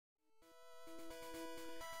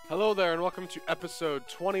Hello there and welcome to episode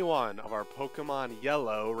 21 of our Pokemon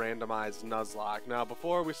Yellow Randomized Nuzlocke. Now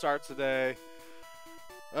before we start today,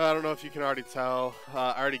 I don't know if you can already tell,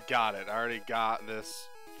 I already got it. I already got this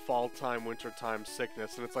fall time, winter time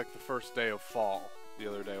sickness, and it's like the first day of fall the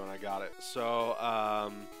other day when I got it. So,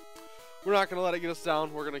 we're not going to let it get us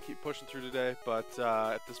down. We're going to keep pushing through today, but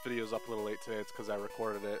if this video is up a little late today, it's because I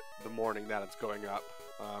recorded it the morning that it's going up,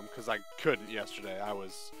 because I couldn't yesterday. I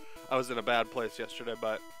was in a bad place yesterday,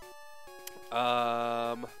 but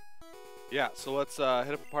yeah, so let's hit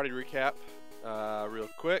up a party recap real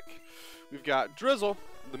quick. We've got Drizzle,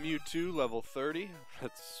 the Mewtwo, level 30.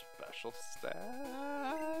 That's special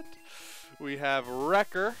stat. We have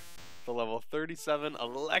Wrecker, the level 37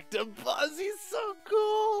 Electabuzz. He's so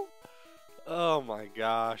cool. Oh my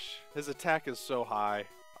gosh. His attack is so high.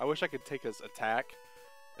 I wish I could take his attack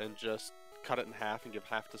and just cut it in half and give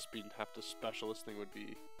half the speed and half the special. This thing would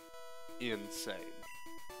be insane.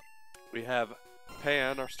 We have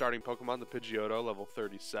Pan, our starting Pokemon, the Pidgeotto, level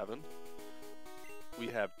 37. We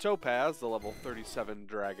have Topaz, the level 37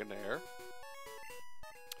 Dragonair.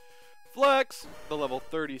 Flex, the level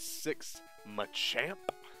 36 Machamp.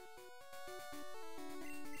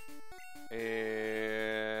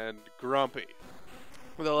 And Grumpy,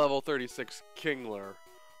 with a level 36 Kingler,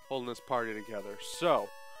 holding this party together. So,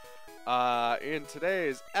 in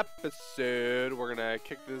today's episode, we're gonna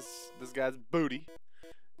kick this guy's booty.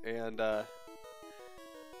 And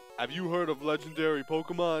have you heard of legendary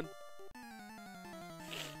Pokemon?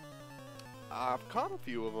 I've caught a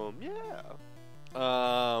few of them,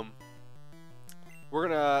 yeah. We're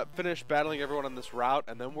gonna finish battling everyone on this route,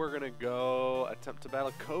 and then we're gonna go attempt to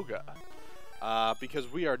battle Koga.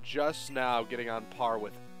 Because we are just now getting on par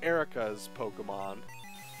with Erica's Pokemon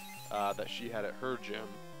that she had at her gym.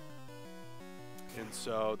 And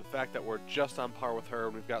so the fact that we're just on par with her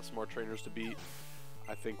and we've got some more trainers to beat,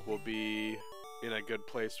 I think we'll be in a good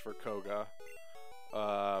place for Koga.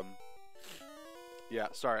 Yeah,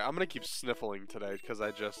 sorry, I'm gonna keep sniffling today because I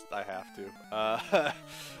have to. I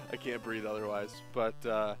can't breathe otherwise. But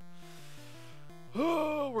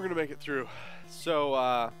oh, we're gonna make it through.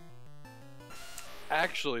 So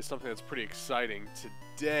actually, something that's pretty exciting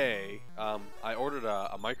today. I ordered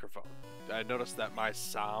a microphone. I noticed that my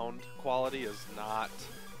sound quality is not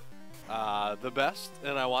the best,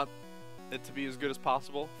 and I want it to be as good as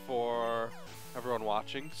possible for everyone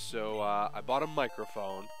watching. So I bought a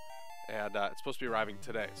microphone, and it's supposed to be arriving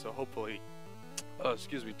today. So hopefully,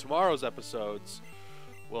 excuse me, tomorrow's episodes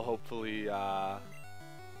will hopefully have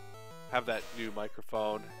that new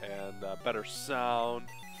microphone and better sound,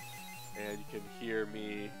 and you can hear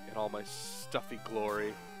me in all my stuffy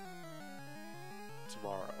glory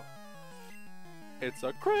tomorrow. It's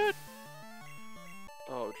a crit!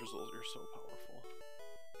 Oh, Drizzle, you're so powerful.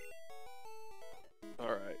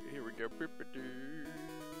 Alright, here we go. I don't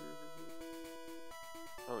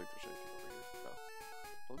think there's anything over here. No.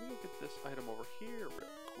 Let me go get this item over here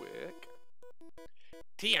real quick.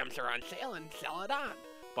 TMs are on sale and sell it on,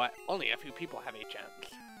 but only a few people have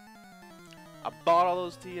HMs. I bought all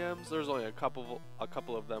those TMs. There's only a couple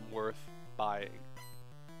of them worth buying.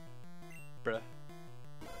 Bruh.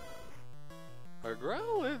 A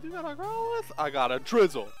Growlithe? You got a Growlithe? I got a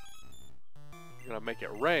Drizzle. You're gonna make it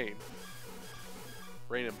rain.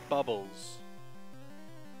 Rain and bubbles.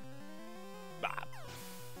 Bah.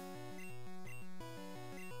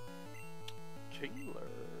 Kingler.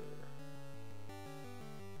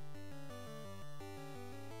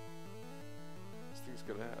 This thing's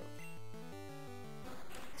gonna have...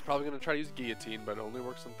 It's probably gonna try to use Guillotine, but it only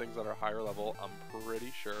works on things that are higher level, I'm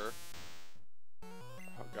pretty sure.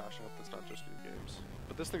 Oh gosh, I hope that's not just new games.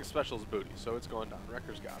 But this thing's special is booty, so it's going down.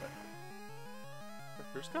 Wrecker's got it.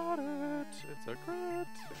 Wrecker's got it! It's a crit!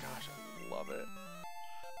 Gosh, I love it.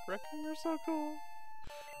 Wrecker, you're so cool!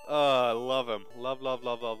 I love him. Love, love,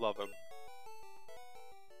 love, love, love him.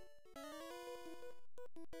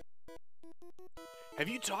 Have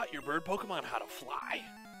you taught your bird Pokemon how to fly?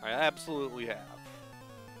 I absolutely have.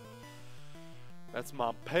 That's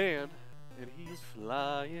my Pan, and he's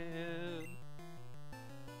flying.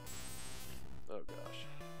 Oh gosh.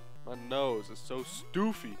 My nose is so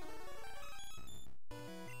stoofy.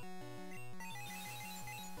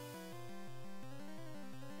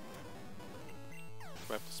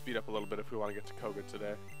 We have to speed up a little bit if we want to get to Koga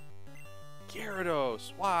today.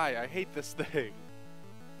 Gyarados! Why? I hate this thing.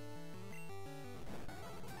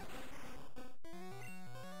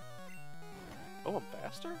 Oh, I'm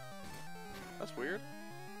faster? That's weird.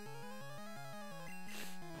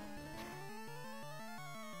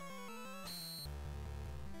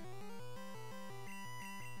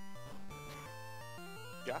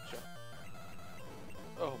 Gotcha.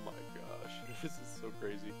 Oh my gosh, this is so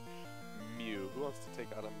crazy. Mew. Who wants to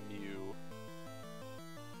take on a Mew?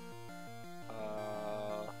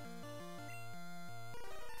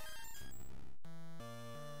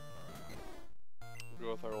 We'll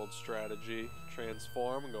go with our old strategy.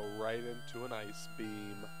 Transform and go right into an ice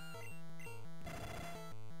beam.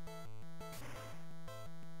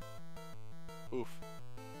 Oof.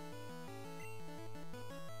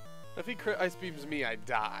 If he ice beams me, I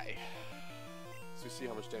die. So we see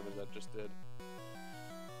how much damage that just did.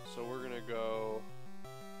 So we're gonna go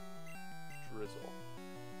Drizzle.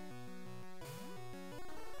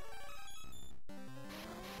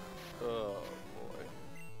 Oh boy.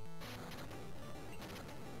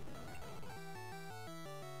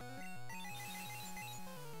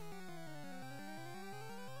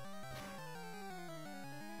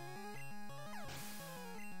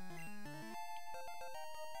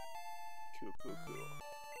 Cool.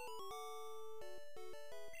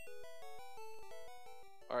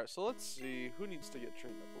 Alright, so let's see who needs to get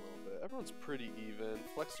trained up a little bit. Everyone's pretty even.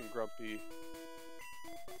 Flex and Grumpy.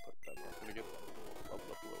 Put them up. Gonna get leveled up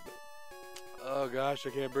a little bit. Oh gosh, I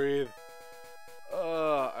can't breathe.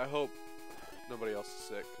 I hope nobody else is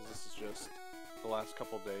sick, because this is just the last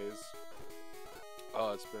couple days.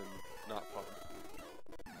 Oh, it's been not fun.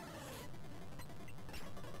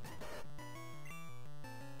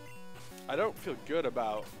 I don't feel good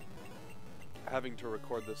about having to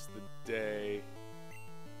record this the day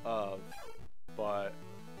of, but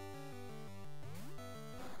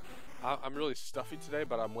I'm really stuffy today,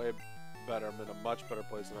 but I'm way better. I'm in a much better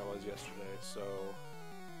place than I was yesterday, so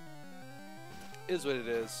is what it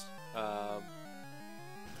is. That's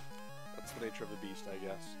the nature of the beast, I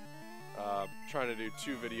guess. Trying to do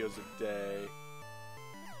 2 videos a day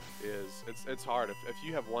it's hard. If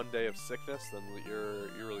you have one day of sickness, then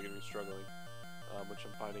you're really gonna be struggling, which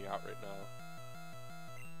I'm finding out right now.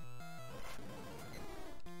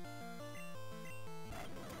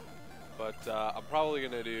 But I'm probably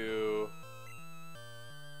gonna do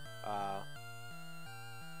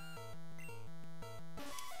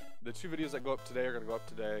the 2 videos that go up today are gonna go up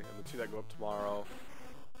today, and the 2 that go up tomorrow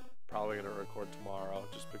probably gonna record tomorrow,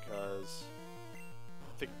 just because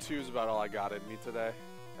I think 2 is about all I got in me today,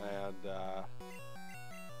 and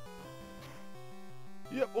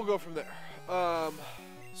yep, we'll go from there.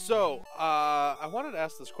 So I wanted to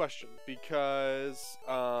ask this question because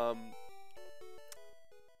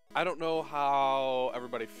I don't know how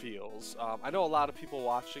everybody feels. I know a lot of people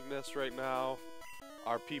watching this right now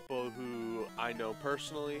are people who I know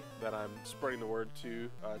personally that I'm spreading the word to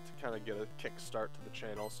kind of get a kickstart to the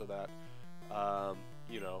channel, so that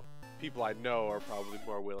you know, people I know are probably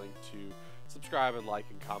more willing to subscribe and like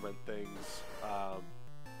and comment things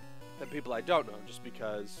than people I don't know, just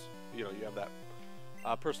because, you know, you have that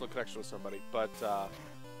personal connection with somebody. But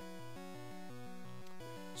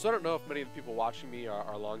so I don't know if many of the people watching me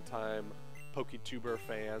are longtime PokeTuber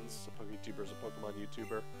fans. So PokeTuber is a Pokemon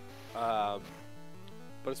YouTuber.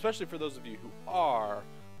 But especially for those of you who are,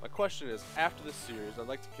 my question is, after this series, I'd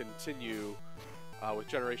like to continue with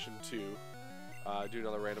Generation 2, do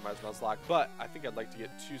another Randomized Nuzlocke, but I think I'd like to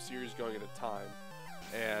get 2 series going at a time,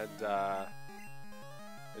 and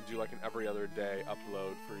do like an every other day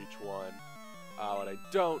upload for each one. What I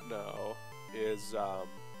don't know is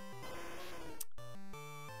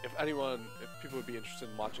if people would be interested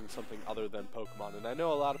in watching something other than Pokemon. And I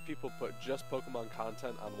know a lot of people put just Pokemon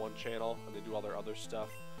content on one channel, and they do all their other stuff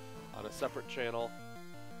on a separate channel,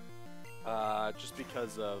 just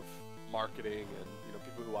because of marketing, and, you know,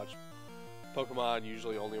 people who watch Pokemon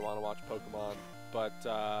usually only want to watch Pokemon. But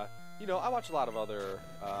you know, I watch a lot of other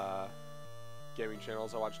gaming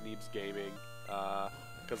channels. I watch Neebs Gaming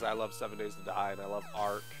because I love 7 Days to Die, and I love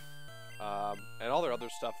Ark, and all their other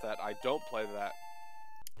stuff that I don't play that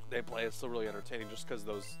they play is still really entertaining, just because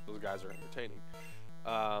those guys are entertaining.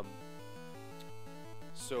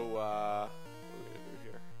 So what are we gonna do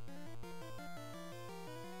here?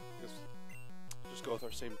 Just go with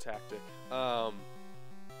our same tactic. So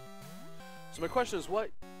my question is,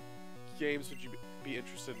 what games would you be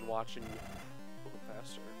interested in watching? A little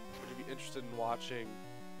faster. Would you be interested in watching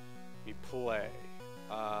me play?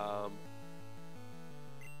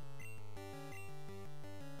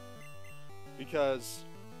 Because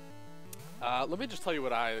let me just tell you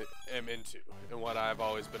what I am into and what I've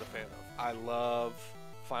always been a fan of. I love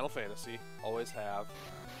Final Fantasy, always have.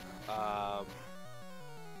 I'll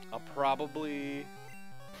probably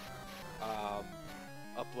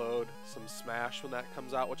upload some Smash when that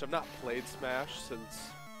comes out, which I've not played Smash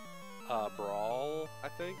since Brawl, I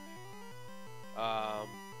think.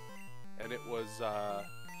 And it was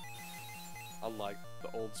unlike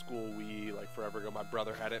the old school Wii, like forever ago. My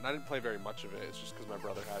brother had it, and I didn't play very much of it. It's just because my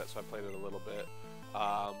brother had it, so I played it a little bit.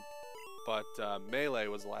 But Melee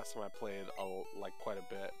was the last time I played like quite a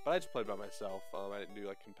bit. But I just played by myself. I didn't do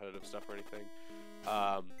like competitive stuff or anything.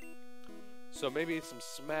 So maybe some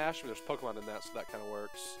Smash. I mean, there's Pokemon in that, so that kind of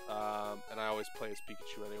works. And I always play as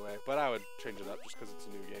Pikachu anyway. But I would change it up just because it's a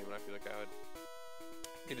new game, and I feel like I would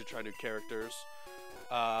need to try new characters.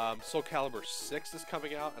 Soul Calibur 6 is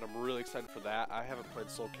coming out, and I'm really excited for that. I haven't played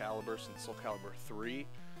Soul Calibur since Soul Calibur 3,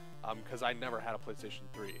 because I never had a PlayStation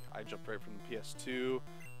 3. I jumped right from the PS2.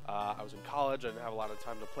 I was in college. I didn't have a lot of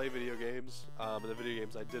time to play video games. And the video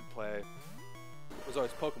games I did play was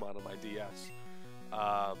always Pokemon on my DS.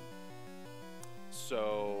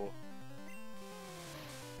 So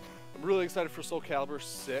I'm really excited for Soul Calibur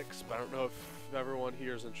 6, but I don't know if everyone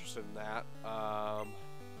here is interested in that.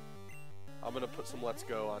 I'm gonna put some Let's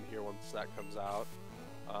Go on here once that comes out.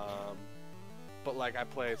 But like, I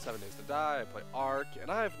play 7 Days to Die, I play Ark,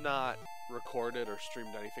 and I have not recorded or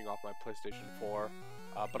streamed anything off my PlayStation 4.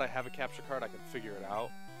 But I have a capture card, I can figure it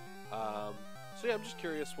out. So yeah, I'm just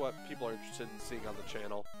curious what people are interested in seeing on the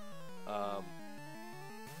channel. And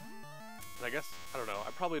I guess, I don't know,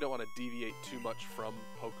 I probably don't want to deviate too much from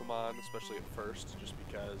Pokemon, especially at first, just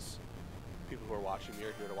because people who are watching me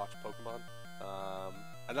are here to watch Pokemon.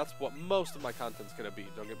 And that's what most of my content's going to be,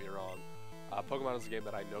 don't get me wrong. Pokemon is a game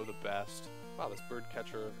that I know the best. Wow, this bird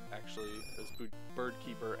catcher actually, this bird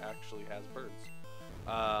keeper actually has birds.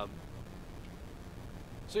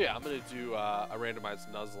 So yeah, I'm going to do a randomized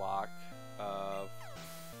Nuzlocke of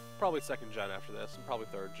probably 2nd gen after this, and probably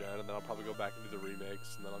 3rd gen, and then I'll probably go back and do the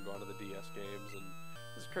remakes, and then I'll go on to the DS games, and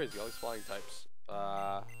this is crazy, all these flying types.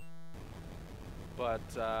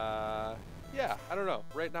 Yeah, I don't know.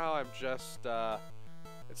 Right now I'm just,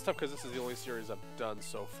 it's tough because this is the only series I've done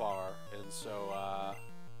so far, and so, I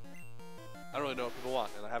don't really know what people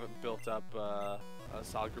want, and I haven't built up a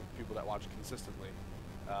solid group of people that watch consistently.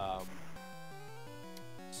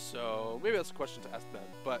 So maybe that's a question to ask them,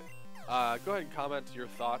 but go ahead and comment your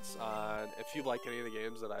thoughts on if you like any of the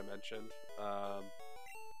games that I mentioned,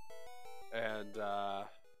 and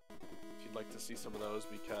if you'd like to see some of those,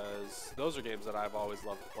 because those are games that I've always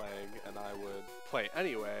loved playing and I would play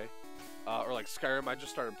anyway. Or like Skyrim, I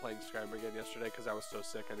just started playing Skyrim again yesterday because I was so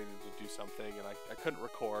sick I needed to do something, and I couldn't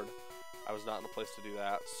record. I was not in a place to do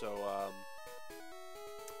that, so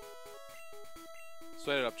I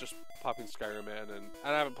ended up just popping Skyrim in, and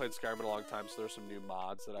I haven't played Skyrim in a long time, so there's some new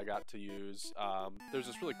mods that I got to use. There's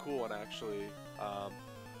this really cool one actually. I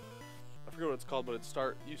forget what it's called, but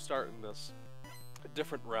you start in this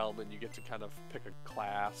different realm, and you get to kind of pick a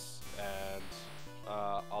class and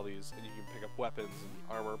all these, and you can pick up weapons and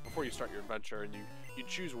armor before you start your adventure, and you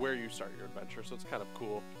choose where you start your adventure, so it's kind of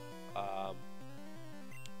cool.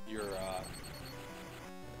 You're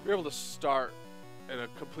able to start in a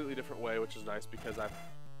completely different way, which is nice because I've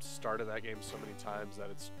started that game so many times that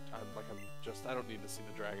I don't need to see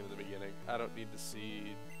the dragon in the beginning. I don't need to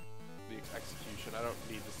see the execution. I don't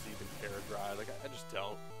need to see the Paradry. Like, I just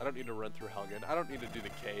don't. I don't need to run through Helgen. I don't need to do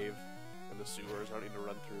the cave and the sewers. I don't need to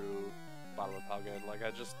run through the bottom of Helgen. Like,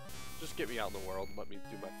 just get me out in the world and let me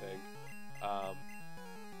do my thing. And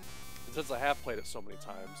since I have played it so many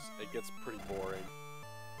times, it gets pretty boring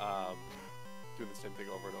doing the same thing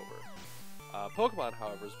over and over. Pokemon,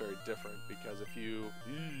 however, is very different because if you...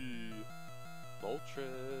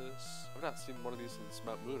 Moltres... I've not seen one of these since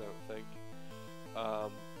Mount Moon, I don't think.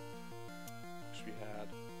 Which we had...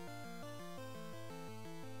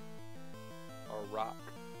 a rock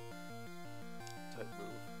type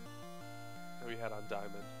move that we had on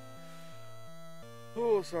Diamond.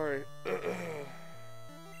 Oh, sorry.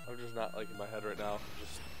 I'm just not like in my head right now.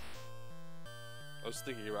 I was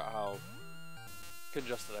thinking about how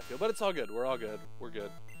congested I feel, but it's all good. We're all good. We're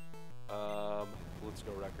good. Let's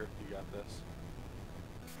go, Wrecker. You got this.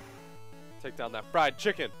 Take down that fried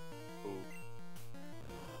chicken. Ooh.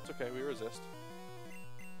 It's okay. We resist.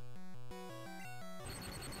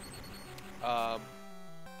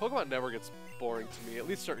 Pokemon never gets boring to me, at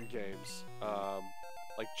least certain games.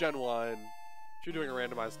 Like Gen 1, if you're doing a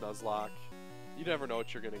randomized Nuzlocke, you never know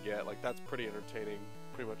what you're going to get. Like, that's pretty entertaining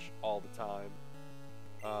pretty much all the time.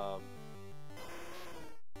 Yeah,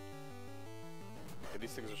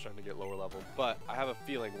 these things are starting to get lower level, but I have a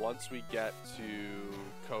feeling once we get to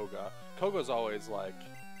Koga's always like,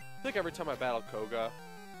 I think every time I battle Koga,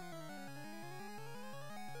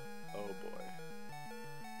 oh boy.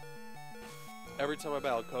 Every time I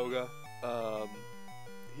battle Koga,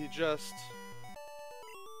 he just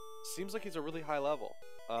seems like he's a really high level.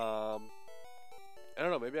 I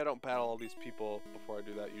don't know, maybe I don't battle all these people before I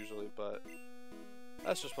do that usually, but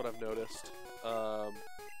that's just what I've noticed. There's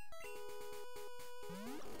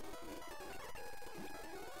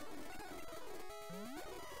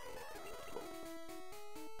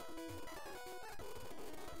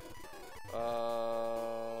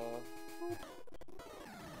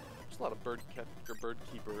a lot of bird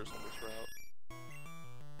keepers on this route.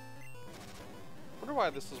 Wonder why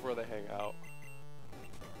this is where they hang out.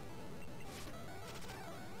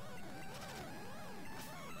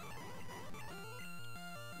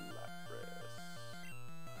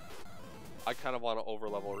 I kind of want to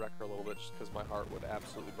overlevel Wrecker a little bit just because my heart would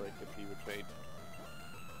absolutely break if he would faint.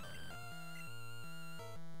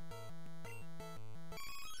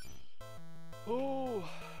 Oh.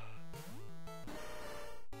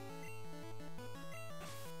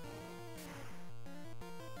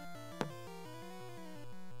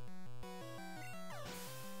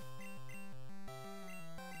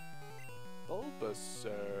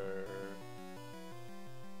 Bulbasaur.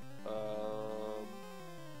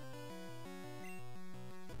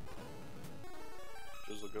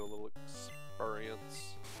 Just will get a little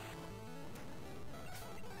experience.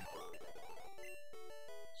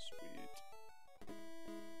 Sweet.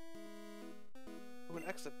 Oh, an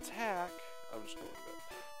X attack. I'm just gonna leave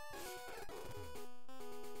it.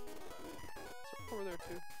 Is there over there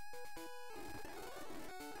too?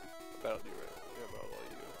 I bet I'll do it. Yeah, but I'll let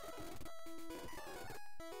you.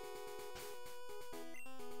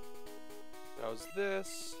 Now is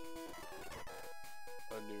this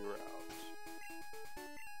a new route?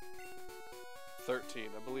 13,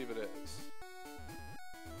 I believe it is.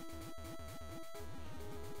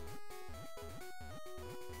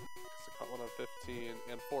 I caught one on 15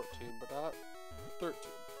 and 14, but not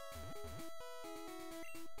 13.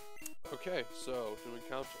 Okay, so new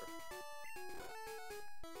encounter.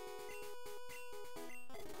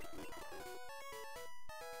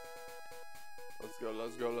 Let's go,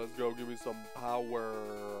 let's go, let's go. Give me some power.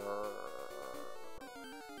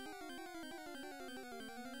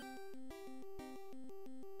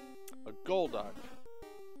 A Golduck.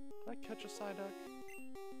 Did I catch a Psyduck?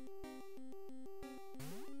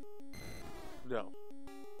 No.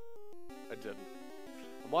 I didn't.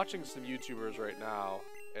 I'm watching some YouTubers right now,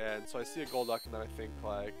 and so I see a Golduck and then I think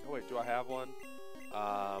like, oh wait, do I have one?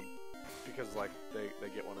 Because like they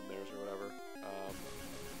get one in theirs or whatever.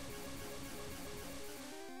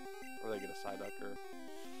 Or they get a Psyduck or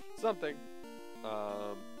something.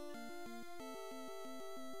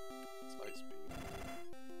 It's Ice Beam.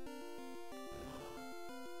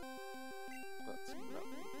 That's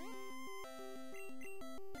nothing.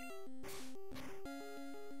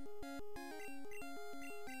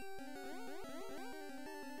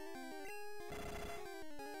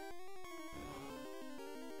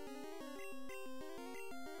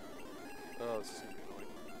 Oh, this is gonna be annoying.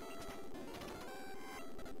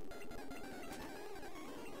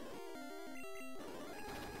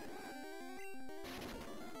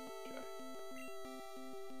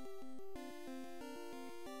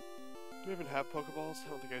 Do we even have Pokeballs? I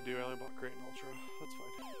don't think I do. I only bought Great and Ultra. That's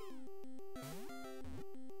fine.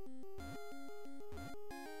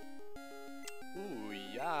 Ooh,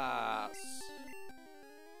 yes!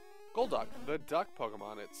 Golduck, the duck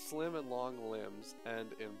Pokemon. It's slim and long limbs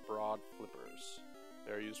and in broad flippers.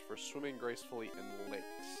 They are used for swimming gracefully in lakes.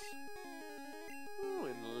 Ooh,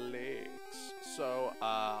 in lakes. So,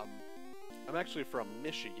 I'm actually from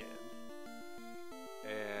Michigan.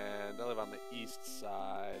 And I live on the east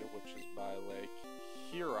side, which is by Lake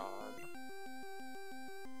Huron.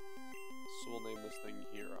 So we'll name this thing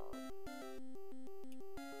Huron.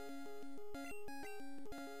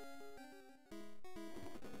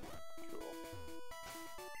 Cool.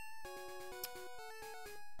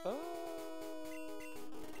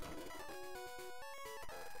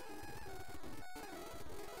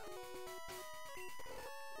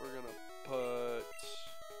 We're gonna put...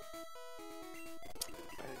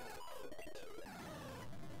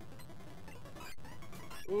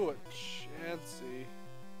 Ooh, a Chansey.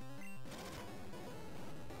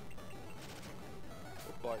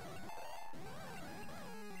 Good boy.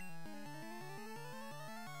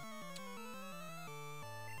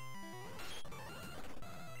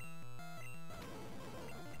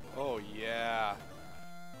 Oh yeah.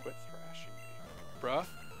 Quit thrashing me. Bruh.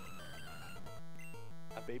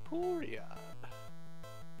 A Vaporeon.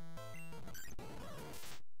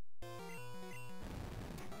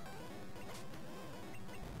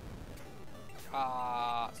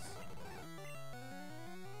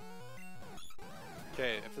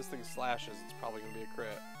 Okay, if this thing slashes, it's probably gonna be a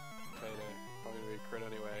crit. Payday. Probably gonna be a crit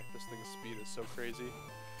anyway. This thing's speed is so crazy.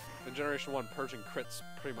 In Generation 1, purging crits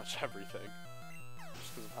pretty much everything.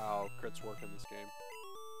 Just because of how crits work in this game.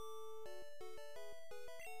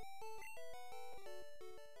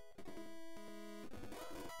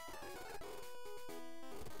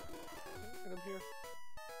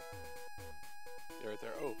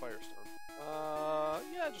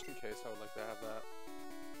 I would like to have that.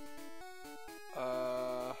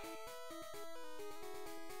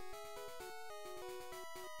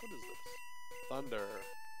 What is this? Thunder.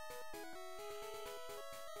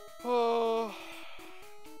 Oh,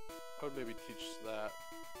 I would maybe teach that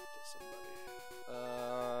to somebody.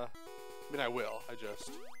 I mean, I will. I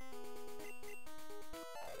just.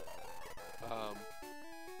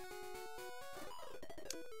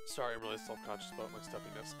 Sorry, I'm really self-conscious about my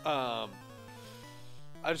stuffiness.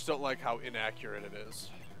 I just don't like how inaccurate it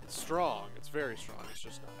is. It's strong. It's very strong. It's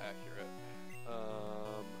just not accurate.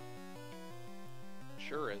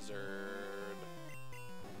 Charizard.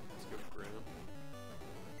 Let's go to Grim.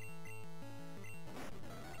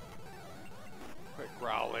 Quit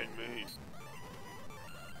growling me.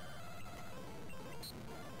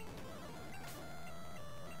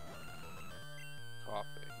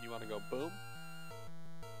 Coughing. You want to go boom?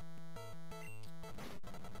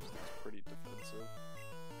 That's pretty defensive.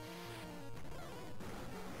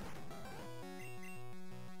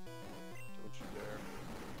 Don't you dare.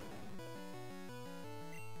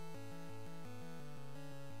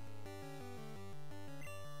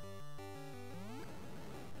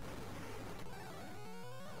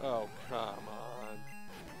 Oh, come on.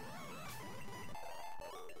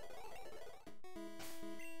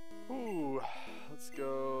 Ooh, let's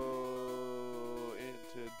go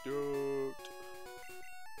antidote.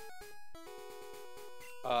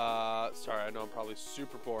 Sorry, I know I'm probably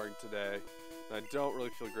super boring today, and I don't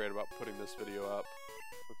really feel great about putting this video up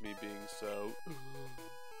with me being so.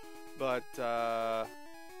 But I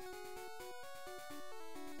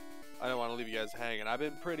don't want to leave you guys hanging. I've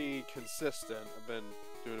been pretty consistent. I've been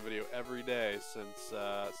doing a video every day since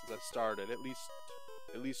I started, at least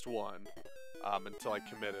one. Until I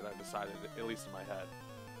committed, I decided, at least in my head.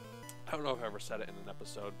 I don't know if I ever said it in an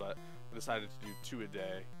episode, but I decided to do 2 a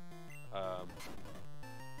day.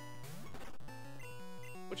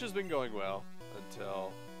 Which has been going well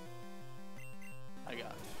until I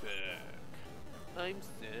got sick. I'm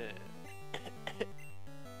sick.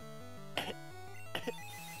 I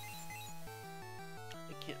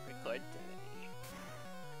can't record today.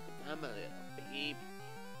 'Cause I'm a little baby.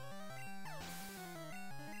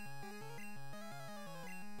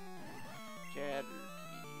 Caterpie.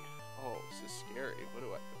 Oh, this is scary. What do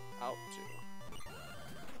I go out to?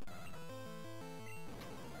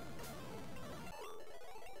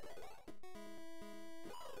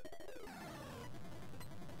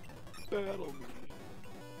 Battle me.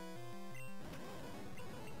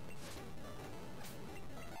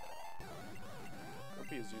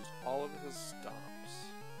 Grumpy has used all of his stomps.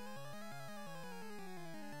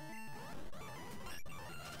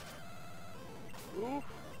 Oof.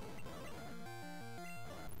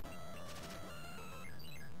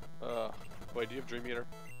 Wait, do you have Dream Eater?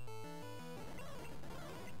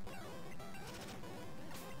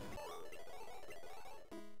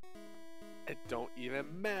 It don't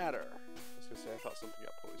even matter. I was gonna say, I thought something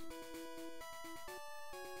got poisoned.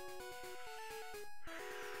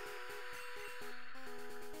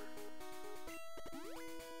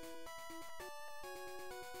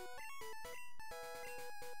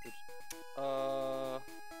 Oops.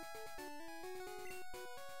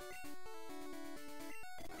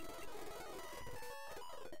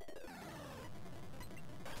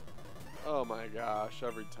 Oh my gosh,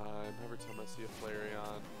 every time I see a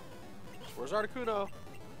Flareon. Where's Articuno?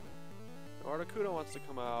 No, Articuno wants to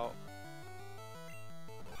come out.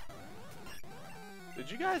 Did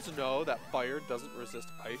you guys know that fire doesn't resist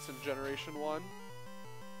ice in Generation 1?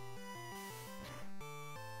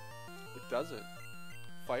 It doesn't.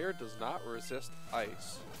 Fire does not resist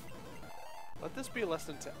ice. Let this be a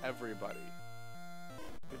lesson to everybody.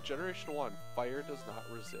 In Generation 1, fire does not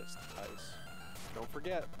resist ice. Don't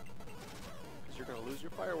forget, because you're going to lose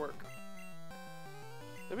your firework.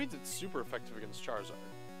 That means it's super effective against Charizard.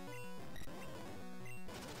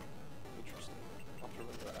 Interesting. I'll have to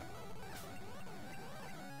remember that.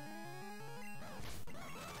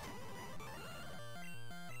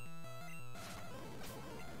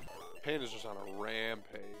 Pain is just on a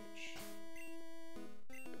rampage.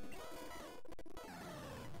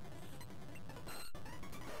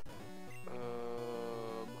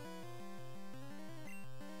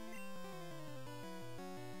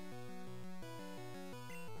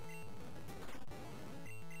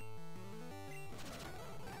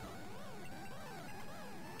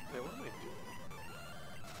 What am I doing?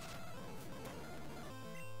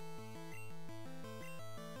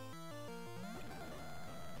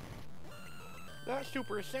 Not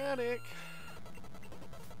supersonic.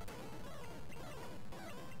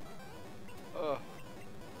 Ugh.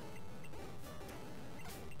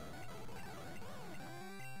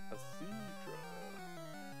 That's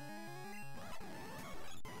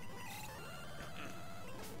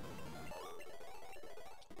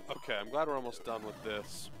Okay, I'm glad we're almost done with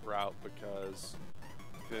this route because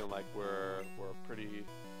I'm feeling like we're pretty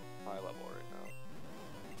high level right now.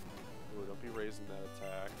 Ooh, don't be raising that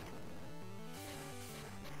attack.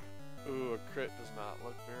 Ooh, a crit does not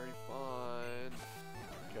look very fun.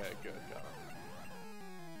 Okay, good, got him.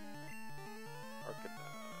 Arcanine.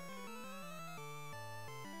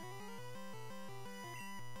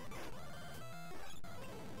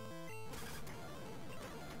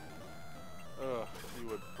 Ugh, you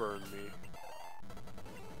would burn me.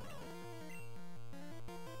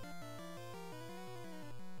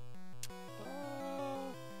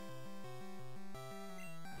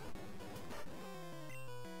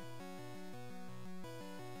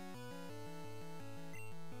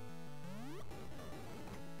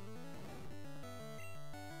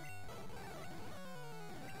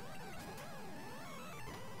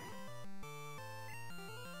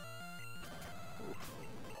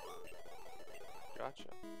 Gotcha.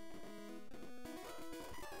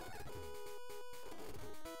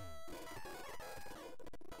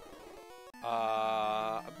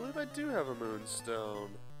 I believe I do have a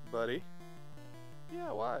moonstone, buddy.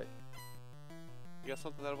 Yeah, why? You got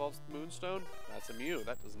something that evolves with moonstone? That's a Mew.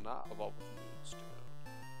 That does not evolve with moonstone.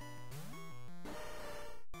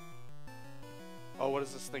 Oh, what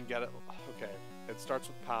does this thing get at? Okay, it starts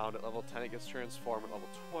with Pound. At level 10, it gets Transform. At level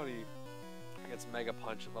 20, it gets Mega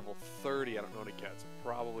Punch. At level 30, I don't know what it gets. It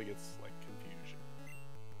probably gets, like, Confusion.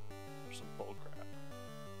 Or some bullcrap.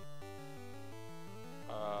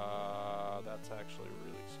 That's actually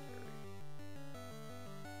really scary.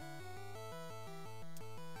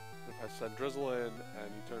 If I send Drizzle in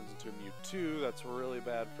and he turns into a Mewtwo, that's really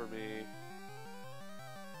bad for me.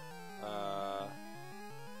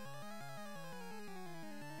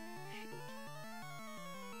 Shoot.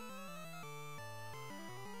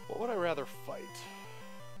 What would I rather fight?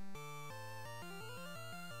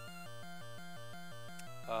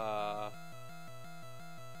 I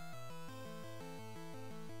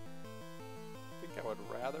think I would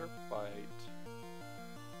rather fight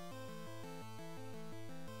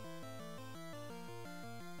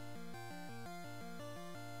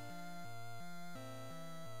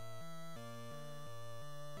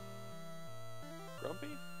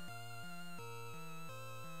Grumpy?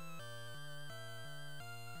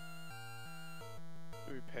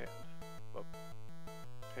 Maybe Pan. But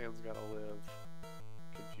Pan's gotta live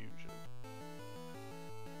Confusion.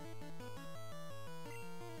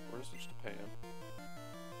 Or is it just a Pan?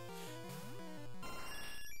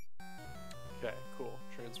 Okay, cool.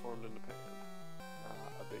 Transformed into Pan.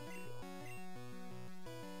 Not a big deal.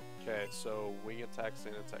 Okay, so wing attack,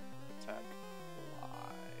 sand attack, attack,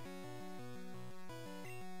 fly.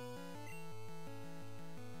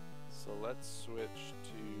 So let's switch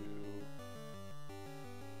to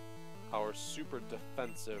our super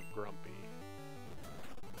defensive Grumpy.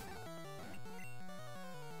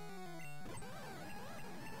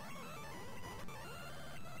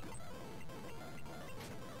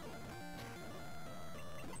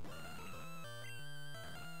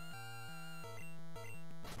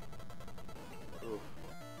 Oof.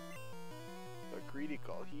 The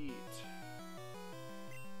critical heat.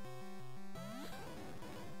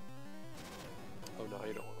 Oh no,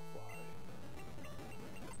 you don't want to fly.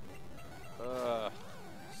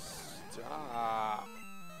 Stop.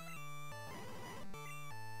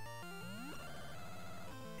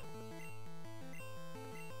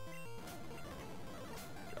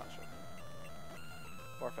 Gotcha.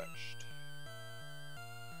 Far-fetched.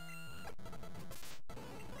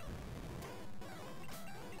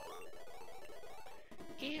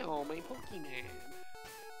 Ew, my Pokemon.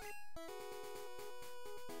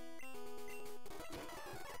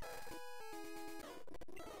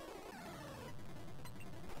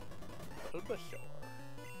 Bulbasaur.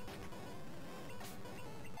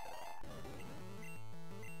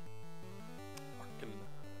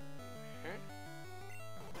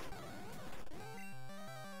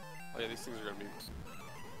 Oh yeah, these things are gonna be...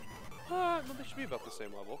 no, they should be about the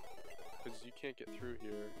same level. Because you can't get through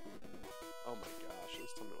here. Oh my gosh, at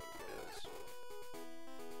least tell me what it is.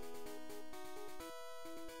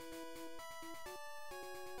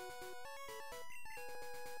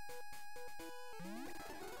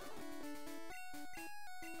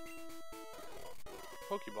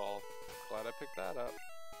 Pokeball. Glad I picked that up.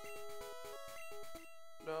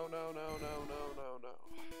 No, no, no, no, no, no, no.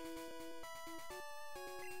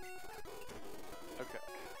 Okay,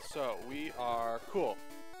 so we are cool.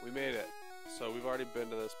 We made it. So we've already been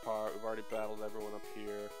to this part. We've already battled everyone up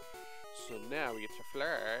here. So now we get to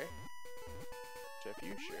fly to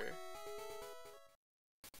future.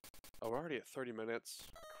 Oh, we're already at 30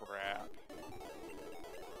 minutes. Crap.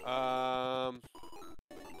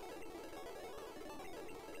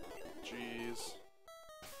 Jeez.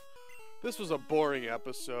 This was a boring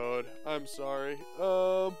episode. I'm sorry.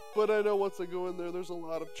 But I know once I go in there, there's a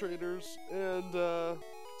lot of trainers, and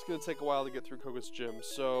it's gonna take a while to get through Koga's gym.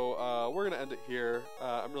 So we're gonna end it here.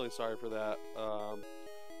 I'm really sorry for that.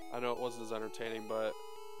 I know it wasn't as entertaining, but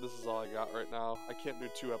this is all I got right now. I can't do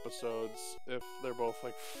 2 episodes if they're both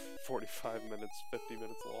like 45 minutes, 50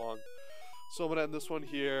 minutes long. So I'm gonna end this one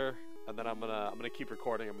here, and then I'm gonna keep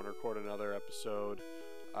recording. I'm gonna record another episode,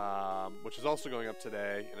 which is also going up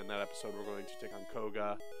today. And in that episode, we're going to take on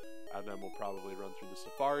Koga, and then we'll probably run through the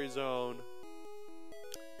Safari Zone,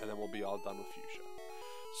 and then we'll be all done with Fuchsia.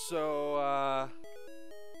 So,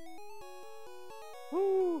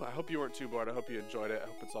 woo! I hope you weren't too bored. I hope you enjoyed it. I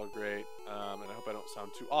hope it's all great, and I hope I don't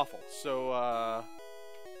sound too awful. So,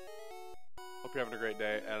 hope you're having a great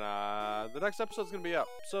day, and the next episode's gonna be up.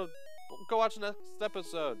 So go watch the next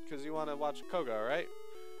episode, because you want to watch Koga, right?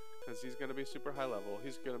 Because he's going to be super high level.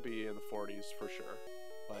 He's going to be in the 40s for sure.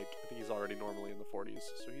 Like, I think he's already normally in the 40s,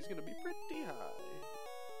 so he's going to be pretty high.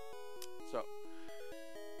 So,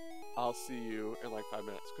 I'll see you in like 5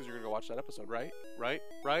 minutes, because you're going to go watch that episode, right? Right?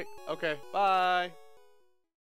 Okay, bye!